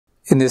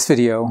In this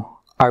video,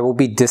 I will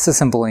be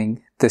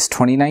disassembling this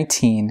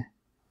 2019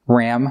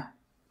 Ram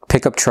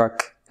pickup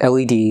truck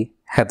LED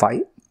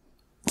headlight.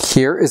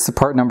 Here is the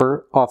part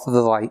number off of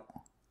the light.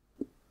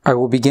 I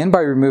will begin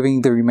by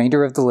removing the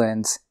remainder of the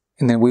lens,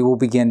 and then we will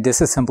begin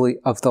disassembly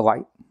of the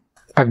light.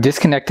 I've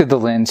disconnected the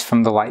lens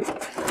from the light.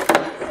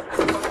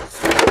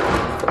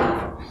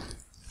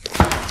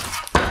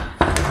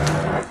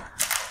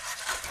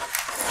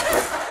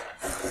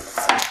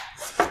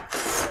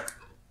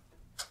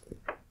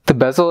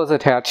 The bezel is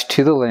attached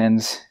to the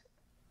lens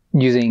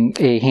using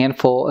a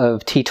handful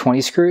of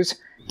T20 screws.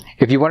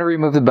 If you want to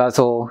remove the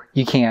bezel,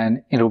 you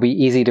can. It'll be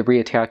easy to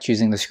reattach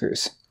using the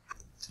screws.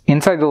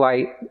 Inside the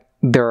light,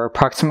 there are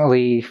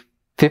approximately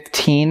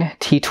 15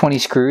 T20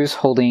 screws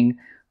holding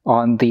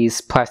on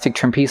these plastic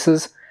trim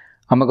pieces.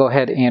 I'm going to go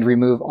ahead and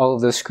remove all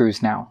of those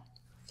screws now.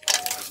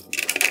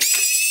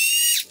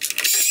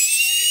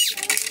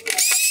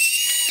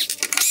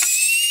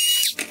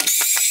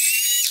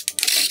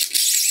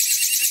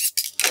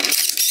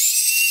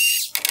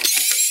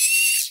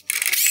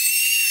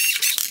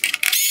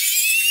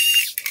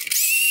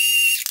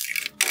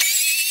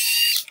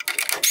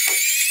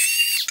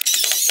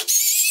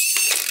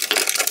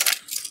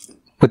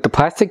 With the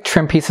plastic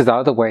trim pieces out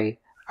of the way,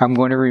 I'm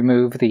going to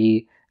remove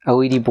the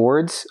LED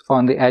boards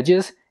on the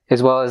edges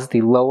as well as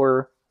the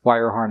lower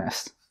wire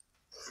harness.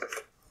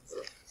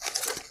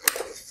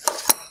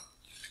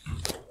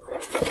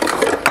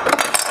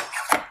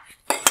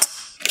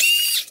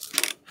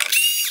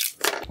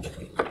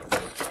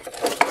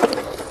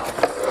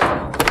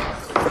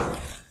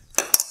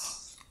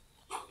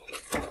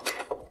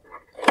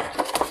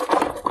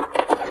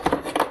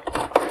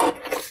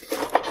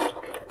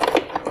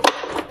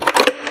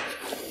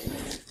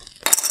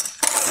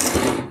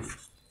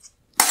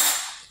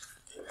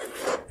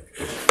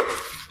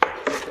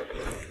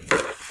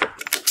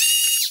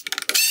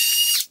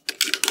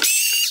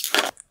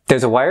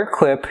 There's a wire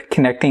clip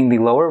connecting the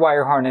lower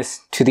wire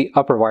harness to the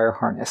upper wire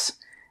harness.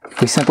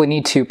 We simply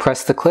need to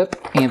press the clip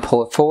and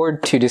pull it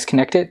forward to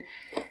disconnect it.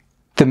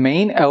 The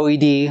main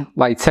LED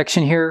light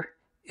section here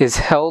is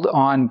held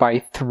on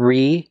by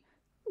 3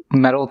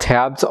 metal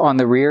tabs on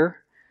the rear,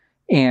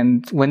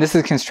 and when this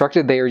is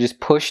constructed, they are just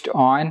pushed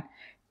on,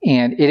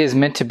 and it is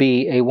meant to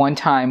be a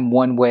one-time,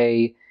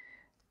 one-way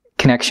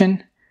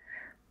connection.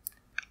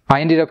 I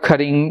ended up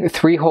cutting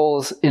 3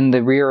 holes in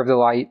the rear of the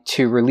light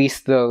to release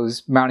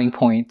those mounting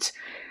points.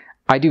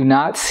 I do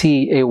not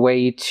see a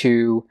way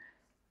to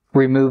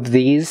remove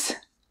these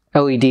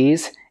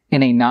LEDs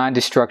in a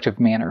non-destructive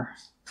manner.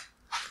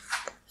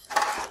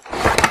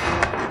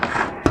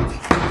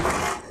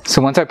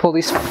 So once I pull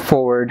these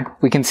forward,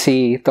 we can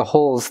see the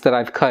holes that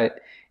I've cut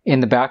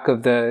in the back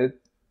of the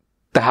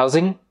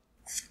housing.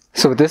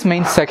 So with this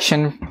main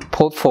section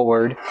pulled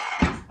forward,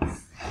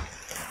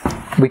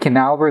 we can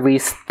now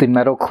release the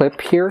metal clip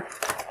here,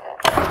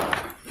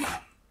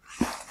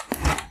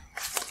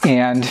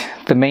 and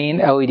the main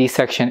LED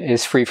section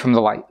is free from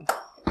the light.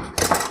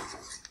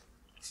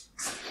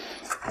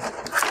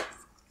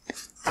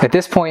 At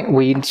this point,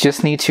 we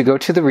just need to go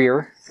to the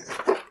rear.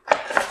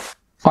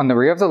 On the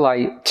rear of the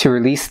light, to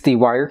release the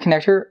wire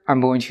connector,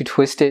 I'm going to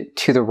twist it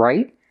to the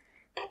right,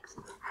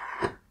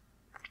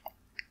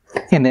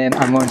 and then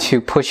I'm going to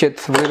push it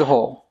through the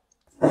hole.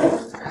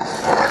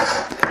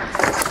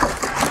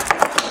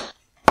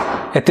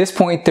 At this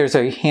point, there's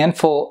a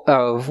handful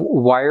of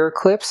wire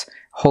clips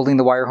holding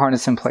the wire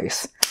harness in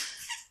place.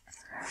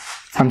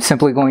 I'm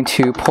simply going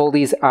to pull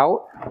these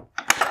out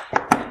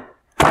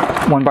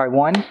one by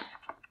one.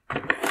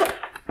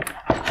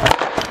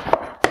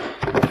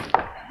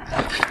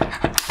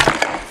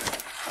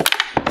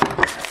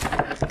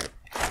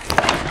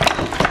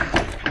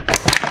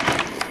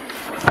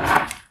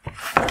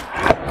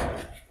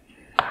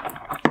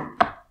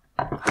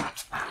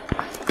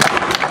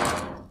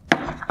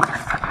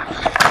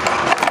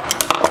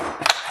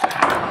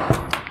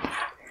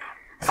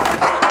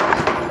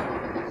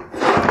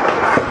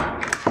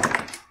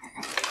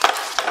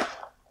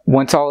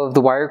 Once all of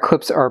the wire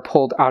clips are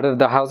pulled out of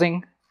the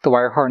housing, the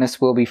wire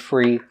harness will be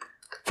free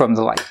from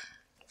the light.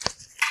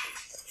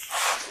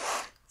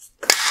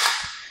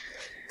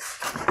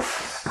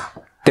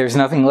 There's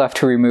nothing left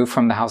to remove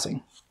from the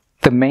housing.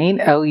 The main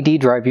LED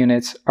drive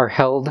units are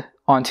held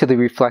onto the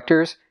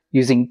reflectors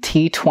using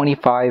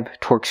T25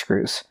 Torx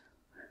screws.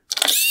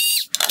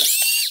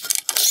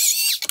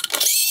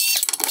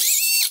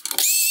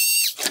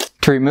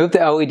 To remove the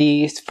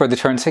LEDs for the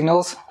turn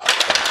signals,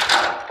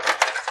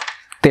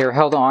 they are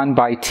held on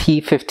by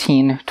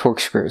T15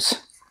 Torx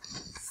screws.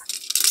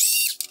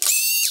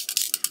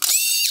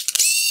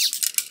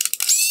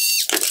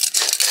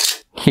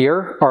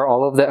 Here are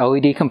all of the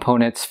LED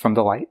components from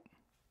the light.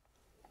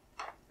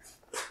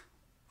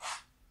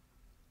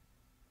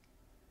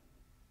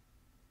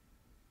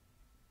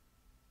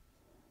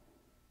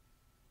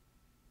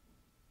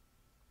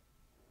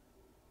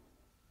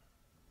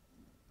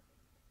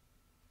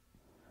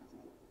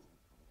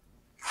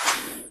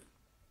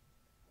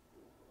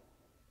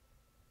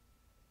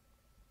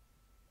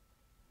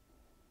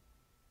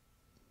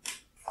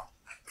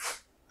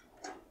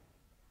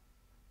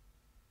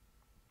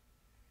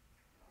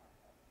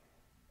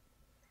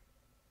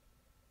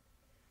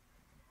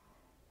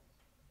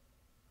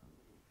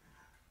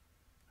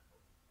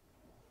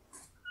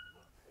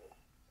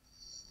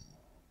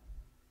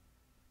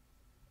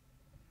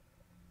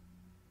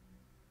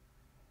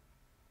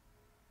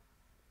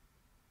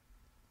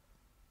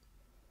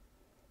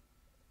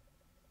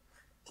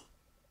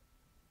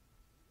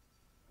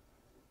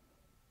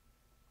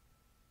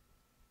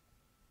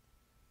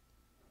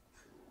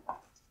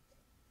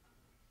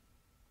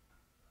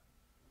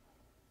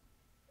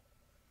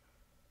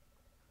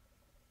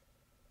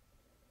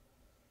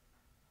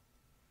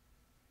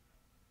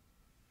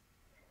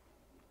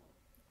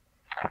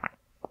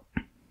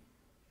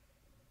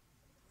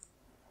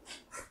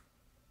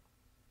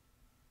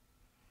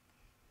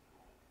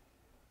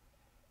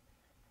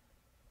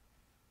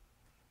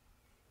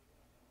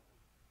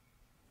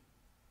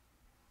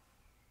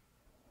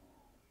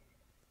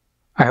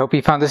 I hope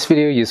you found this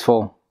video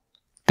useful.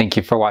 Thank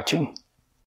you for watching.